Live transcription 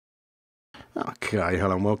Okay,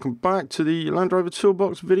 hello and welcome back to the Land Rover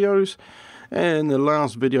Toolbox videos. In the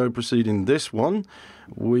last video preceding this one,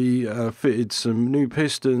 we fitted some new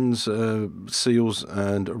pistons, seals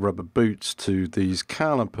and rubber boots to these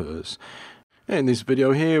calipers. In this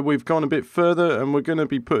video here, we've gone a bit further and we're going to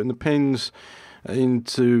be putting the pins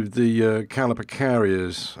into the caliper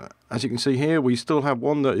carriers. As you can see here, we still have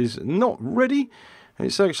one that is not ready.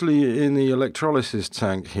 It's actually in the electrolysis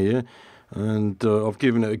tank here. And I've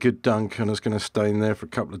given it a good dunk and it's going to stay in there for a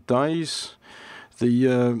couple of days.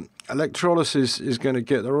 The electrolysis is going to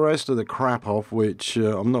get the rest of the crap off, which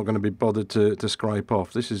I'm not going to be bothered to scrape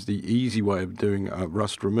off. This is the easy way of doing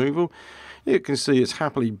rust removal. You can see it's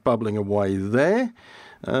happily bubbling away there.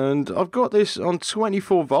 And I've got this on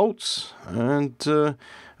 24 volts and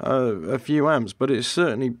a few amps, but it's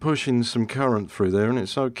certainly pushing some current through there and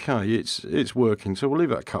it's okay. It's working, so we'll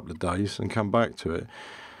leave it a couple of days and come back to it.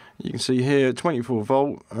 You can see here 24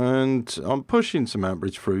 volt and I'm pushing some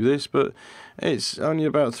amperage through this, but it's only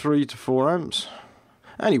about 3 to 4 amps.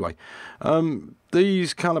 Anyway,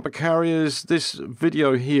 these caliper carriers, this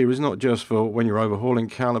video here is not just for when you're overhauling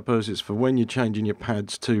calipers, it's for when you're changing your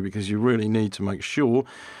pads too, because you really need to make sure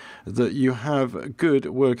that you have good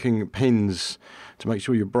working pins to make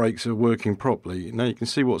sure your brakes are working properly. Now you can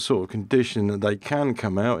see what sort of condition they can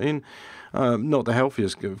come out in. Not the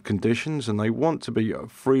healthiest of conditions, and they want to be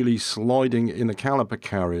freely sliding in the caliper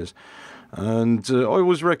carriers. And I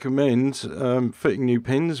always recommend fitting new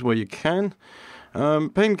pins where you can.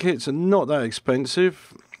 Pin kits are not that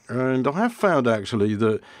expensive, and I have found actually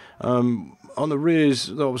that on the rears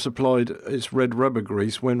that I've supplied it's red rubber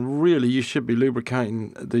grease, when really you should be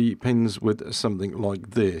lubricating the pins with something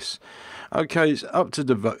like this. Okay, it's up to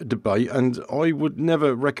debate, and I would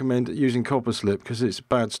never recommend using copper slip because it's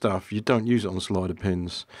bad stuff. You don't use it on slider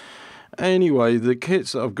pins. Anyway, the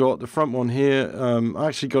kits that I've got, the front one here, I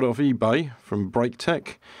actually got it off eBay from Brake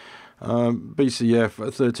Tech. BCF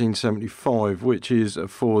 1375, which is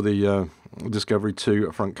for the Discovery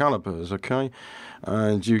 2 front calipers, okay?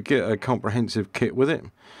 And you get a comprehensive kit with it.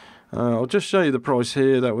 I'll just show you the price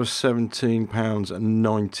here. That was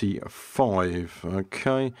 £17.95,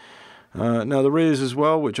 okay? Now the rears as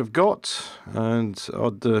well, which I've got, and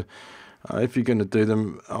if you're going to do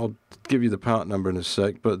them, I'll give you the part number in a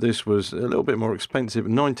sec, but this was a little bit more expensive,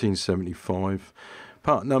 1975.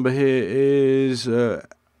 Part number here is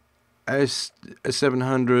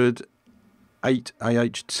S700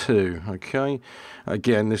 8AH2, okay?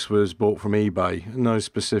 Again, this was bought from eBay, no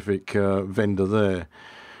specific vendor there.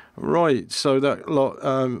 Right, so that lot,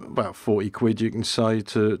 about 40 quid you can say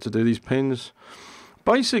to do these pins.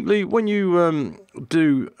 Basically, when you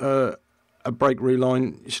do a brake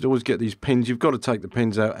reline, you should always get these pins. You've got to take the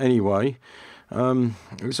pins out anyway.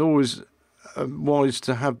 It's always wise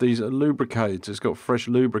to have these lubricated. It's got fresh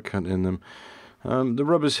lubricant in them. The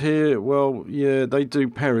rubbers here, well, yeah, they do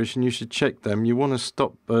perish and you should check them. You want to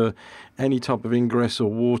stop any type of ingress or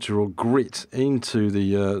water or grit into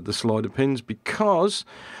the slider pins, because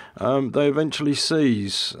they eventually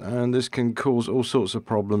seize, and this can cause all sorts of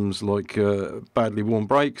problems like badly worn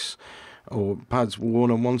brakes, or pads worn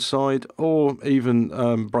on one side, or even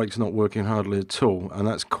brakes not working hardly at all, and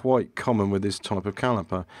that's quite common with this type of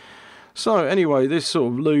caliper. So anyway, this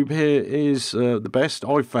sort of lube here is the best.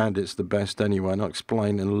 I found it's the best anyway, and I'll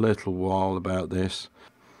explain in a little while about this.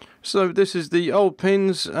 So this is the old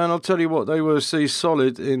pins, and I'll tell you what, they were seized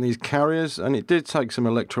solid in these carriers, and it did take some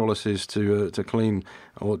electrolysis to clean,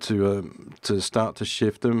 or to start to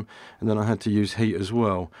shift them, and then I had to use heat as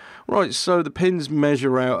well. Right, so the pins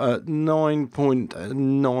measure out at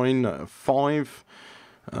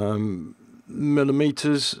 9.95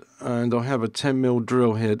 millimeters, and I have a 10mm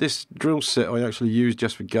drill here. This drill set I actually use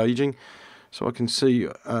just for gauging, so I can see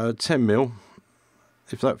 10mm.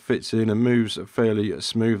 If that fits in and moves fairly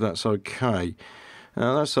smooth, that's okay.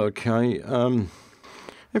 That's okay.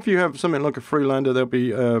 If you have something like a Freelander, there'll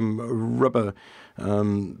be rubber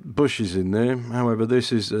bushes in there. However,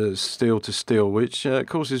 this is steel to steel, which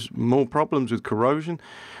causes more problems with corrosion.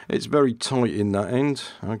 It's very tight in that end.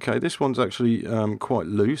 Okay, this one's actually quite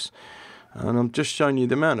loose, and I'm just showing you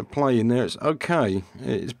the amount of play in there. It's okay.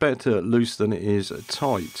 It's better loose than it is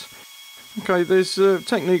tight. Okay, there's a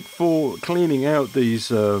technique for cleaning out these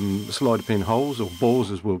slider pin holes, or bores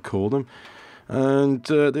as we'll call them, and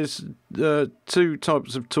there's two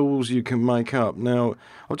types of tools you can make up. Now,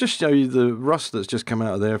 I'll just show you the rust that's just come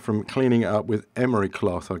out of there from cleaning it up with emery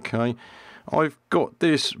cloth, okay? I've got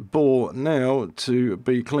this bore now to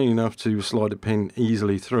be clean enough to slide a pin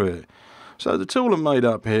easily through it. So the tool I'm made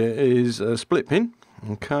up here is a split pin,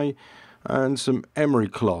 okay? and some emery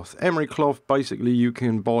cloth. Emery cloth basically you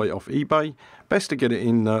can buy off eBay. Best to get it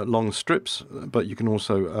in long strips, but you can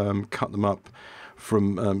also cut them up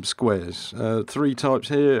from squares. 3 types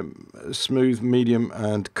here: smooth, medium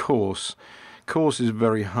and coarse. Coarse is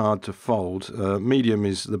very hard to fold. Medium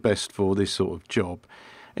is the best for this sort of job.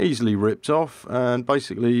 Easily ripped off, and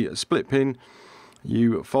basically a split pin,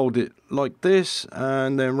 you fold it like this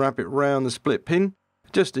and then wrap it round the split pin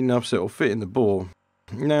just enough so it'll fit in the bore.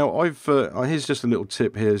 Now here's just a little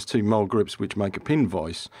tip. Here's 2 mole grips which make a pin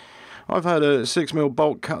vise. I've had a 6mm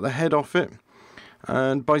bolt cut the head off it,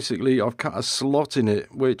 and basically I've cut a slot in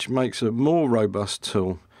it which makes a more robust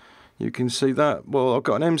tool. You can see that. Well, I've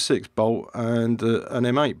got an M6 bolt and an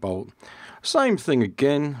M8 bolt. Same thing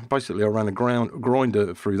again. Basically I ran a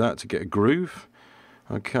grinder through that to get a groove.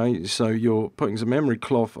 Okay, so you're putting some emery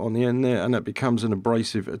cloth on the end there and that becomes an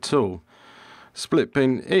abrasive tool. Split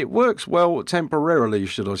pin, it works well temporarily,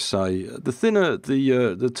 should I say. The thinner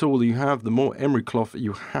the tool you have, the more emery cloth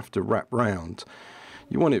you have to wrap round.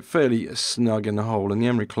 You want it fairly snug in the hole, and the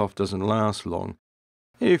emery cloth doesn't last long.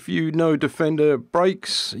 If you know Defender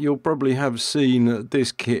brakes, you'll probably have seen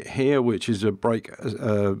this kit here, which is a brake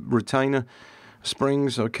retainer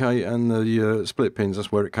springs, okay, and the split pins,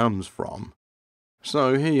 that's where it comes from.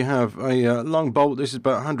 So here you have a long bolt. This is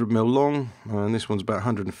about 100mm long, and this one's about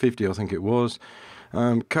 150, I think it was.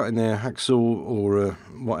 Cut in there, hacksaw or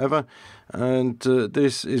whatever, and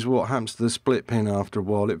this is what happens to the split pin after a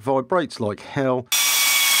while. It vibrates like hell.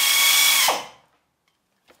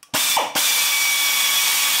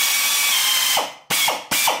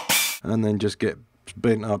 And then just get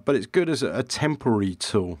bent up, but it's good as a temporary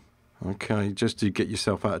tool, okay, just to get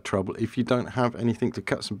yourself out of trouble if you don't have anything to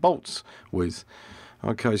cut some bolts with.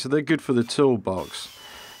 Okay, so they're good for the toolbox.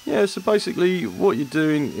 Yeah, so basically what you're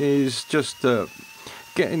doing is just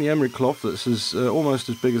getting the emery cloth that's almost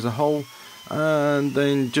as big as a hole, and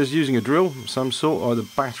then just using a drill of some sort, either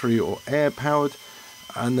battery or air powered,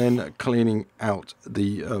 and then cleaning out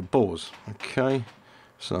the bores. Okay,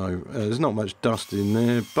 so there's not much dust in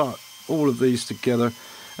there, but all of these together,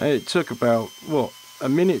 it took about, what, a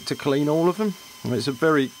minute to clean all of them. It's a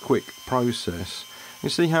very quick process. You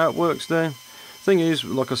see how it works there? Thing is,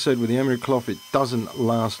 like I said, with the emery cloth, it doesn't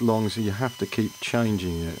last long, so you have to keep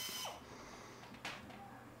changing it.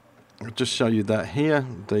 I'll just show you that here.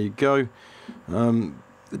 There you go.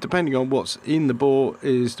 Depending on what's in the bore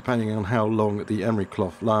is depending on how long the emery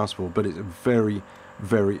cloth lasts for, but it's very,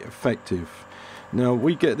 very effective. Now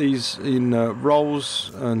we get these in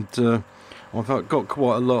rolls, and I've got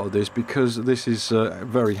quite a lot of this because this is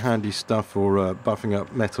very handy stuff for buffing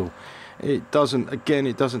up metal. It doesn't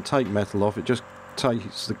take metal off, it just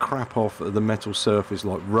takes the crap off of the metal surface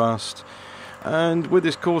like rust. And with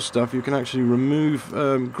this coarse stuff you can actually remove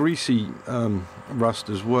greasy rust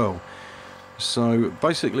as well. So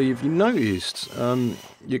basically, if you noticed,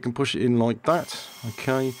 you can push it in like that,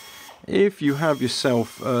 okay. If you have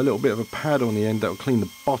yourself a little bit of a pad on the end, that will clean the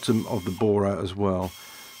bottom of the bore out as well.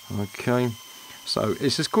 Okay, so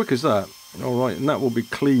it's as quick as that. Alright, and that will be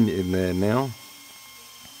clean in there now.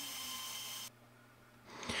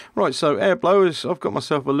 Right, so air blowers. I've got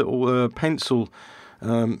myself a little pencil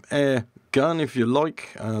air gun, if you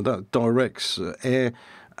like, that directs air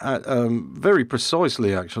at, very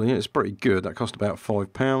precisely actually. It's pretty good. That cost about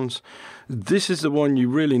 £5. This is the one you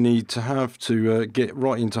really need to have to get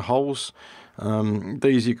right into holes.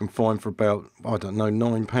 These you can find for about, I don't know,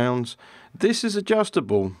 £9. This is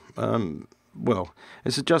adjustable. Well,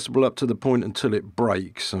 it's adjustable up to the point until it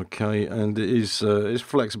breaks, okay, and it is it's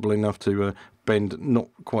flexible enough to bend not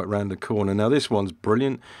quite round the corner. Now this one's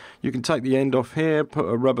brilliant. You can take the end off here, put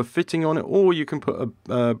a rubber fitting on it, or you can put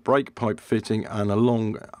a brake pipe fitting and a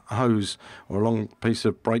long hose or a long piece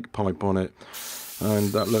of brake pipe on it,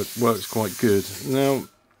 and that works quite good. Now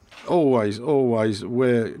always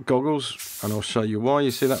wear goggles, and I'll show you why.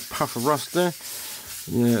 You see that puff of rust there?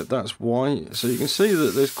 Yeah, that's why. So you can see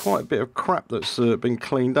that there's quite a bit of crap that's been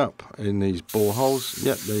cleaned up in these boreholes.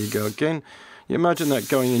 Yep, there you go again. You imagine that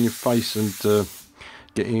going in your face and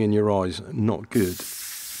getting in your eyes. Not good.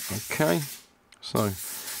 Okay, so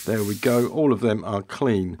there we go. All of them are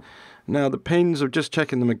clean. Now the pins, I'm just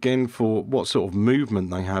checking them again for what sort of movement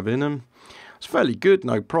they have in them. It's fairly good,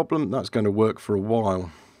 no problem. That's going to work for a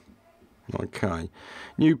while. Okay,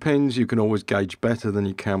 new pins you can always gauge better than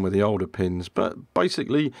you can with the older pins, but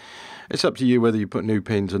basically it's up to you whether you put new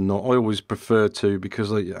pins or not. I always prefer to because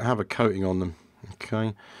they have a coating on them.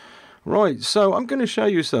 Okay, right, so I'm going to show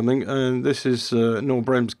you something, and this is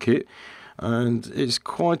Norbrem's kit, and it's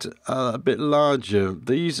quite a bit larger.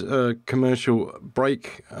 These are commercial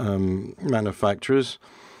brake manufacturers.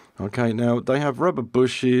 Okay, now they have rubber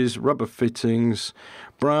bushes, rubber fittings,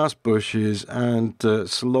 brass bushes, and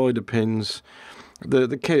slider pins.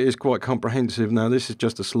 The kit is quite comprehensive. Now this is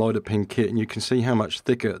just a slider pin kit, and you can see how much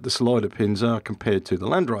thicker the slider pins are compared to the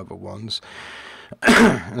Land Rover ones.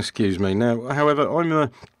 Excuse me. Now, however, I'm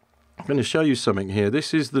going to show you something here.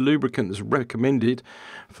 This is the lubricant that's recommended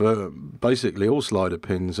for basically all slider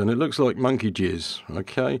pins, and it looks like monkey jizz.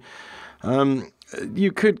 Okay.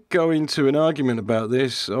 You could go into an argument about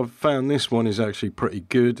this. I've found this one is actually pretty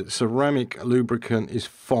good. Ceramic lubricant is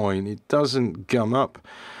fine. It doesn't gum up,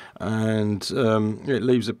 and it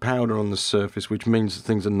leaves a powder on the surface, which means that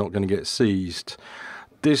things are not going to get seized.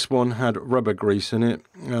 This one had rubber grease in it.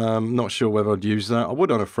 Not sure whether I'd use that. I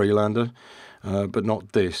would on a Freelander, but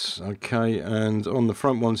not this. Okay, and on the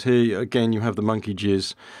front ones here, again, you have the monkey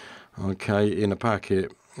jizz, okay, in a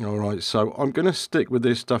packet. Alright, so I'm going to stick with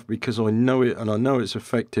this stuff because I know it and I know it's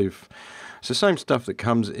effective. It's the same stuff that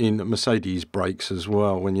comes in Mercedes brakes as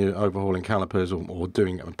well when you're overhauling calipers or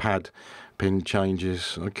doing pad pin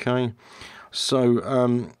changes. Okay,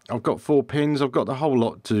 so I've got 4 pins. I've got the whole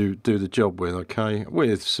lot to do the job with, okay,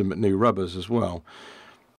 with some new rubbers as well.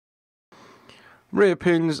 Rear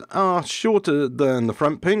pins are shorter than the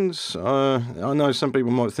front pins. I know some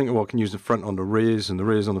people might think, oh, I can use the front on the rears and the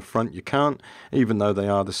rears on the front. You can't, even though they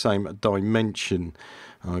are the same dimension,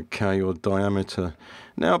 okay, or diameter.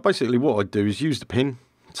 Now, basically what I do is use the pin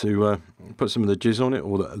to put some of the jizz on it,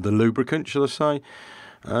 or the lubricant, shall I say,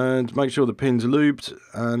 and make sure the pin's lubed,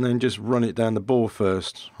 and then just run it down the bore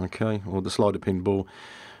first, okay, or the slider pin bore.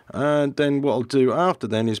 And then what I'll do after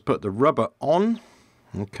then is put the rubber on.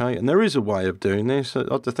 Okay, and there is a way of doing this. I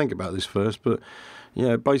have to think about this first, but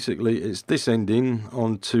yeah, basically it's this ending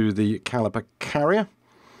onto the caliper carrier,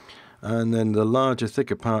 and then the larger,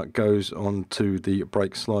 thicker part goes onto the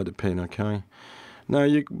brake slider pin. Okay, now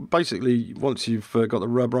you basically, once you've got the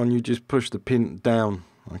rubber on, you just push the pin down.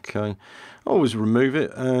 Okay, always remove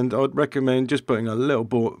it, and I'd recommend just putting a little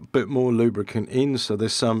bit more lubricant in, so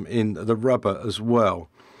there's some in the rubber as well.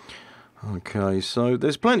 Okay, so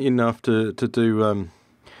there's plenty enough to do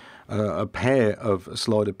a pair of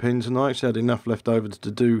slider pins, and I actually had enough left over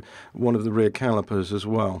to do one of the rear calipers as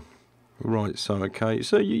well. Right, so okay,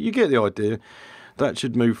 so you get the idea. That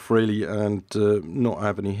should move freely and not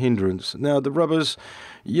have any hindrance. Now the rubbers,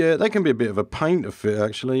 yeah, they can be a bit of a pain to fit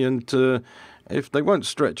actually, and if they won't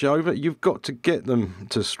stretch over, you've got to get them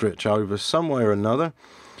to stretch over some way or another.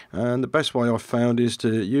 And the best way I've found is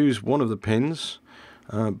to use one of the pins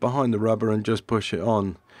behind the rubber and just push it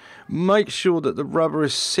on. Make sure that the rubber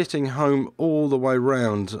is sitting home all the way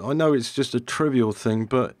round. I know it's just a trivial thing,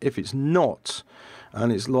 but if it's not, and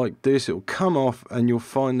it's like this, it'll come off, and you'll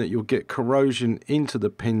find that you'll get corrosion into the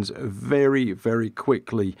pins very, very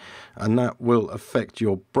quickly, and that will affect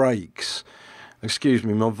your brakes. Excuse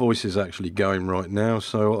me, my voice is actually going right now,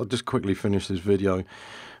 so I'll just quickly finish this video.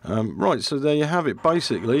 Right, so there you have it.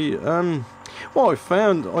 Basically, what I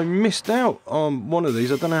found, I missed out on one of these.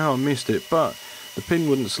 I don't know how I missed it, but the pin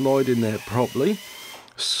wouldn't slide in there properly,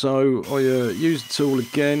 so I used the tool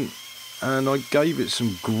again, and I gave it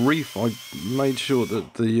some grief. I made sure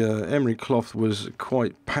that the emery cloth was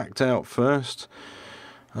quite packed out first,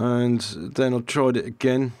 and then I tried it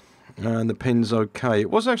again, and the pin's okay. It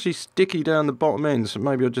was actually sticky down the bottom end, so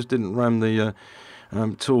maybe I just didn't ram the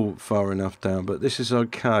tool far enough down, but this is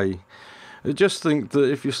okay. I just think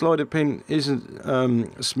that if your slider pin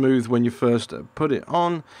isn't smooth when you first put it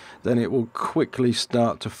on, then it will quickly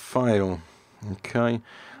start to fail. Okay,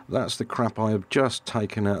 that's the crap I have just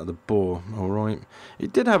taken out of the bore. Alright,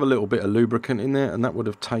 it did have a little bit of lubricant in there, and that would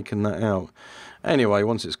have taken that out. Anyway,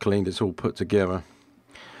 once it's cleaned, it's all put together.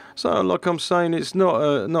 So like I'm saying, it's not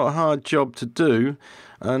a hard job to do,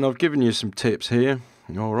 and I've given you some tips here.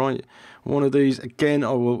 Alright, one of these, again,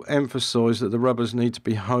 I will emphasise that the rubbers need to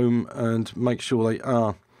be home, and make sure they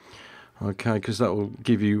are. Okay, because that will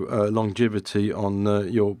give you longevity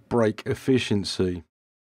on your brake efficiency.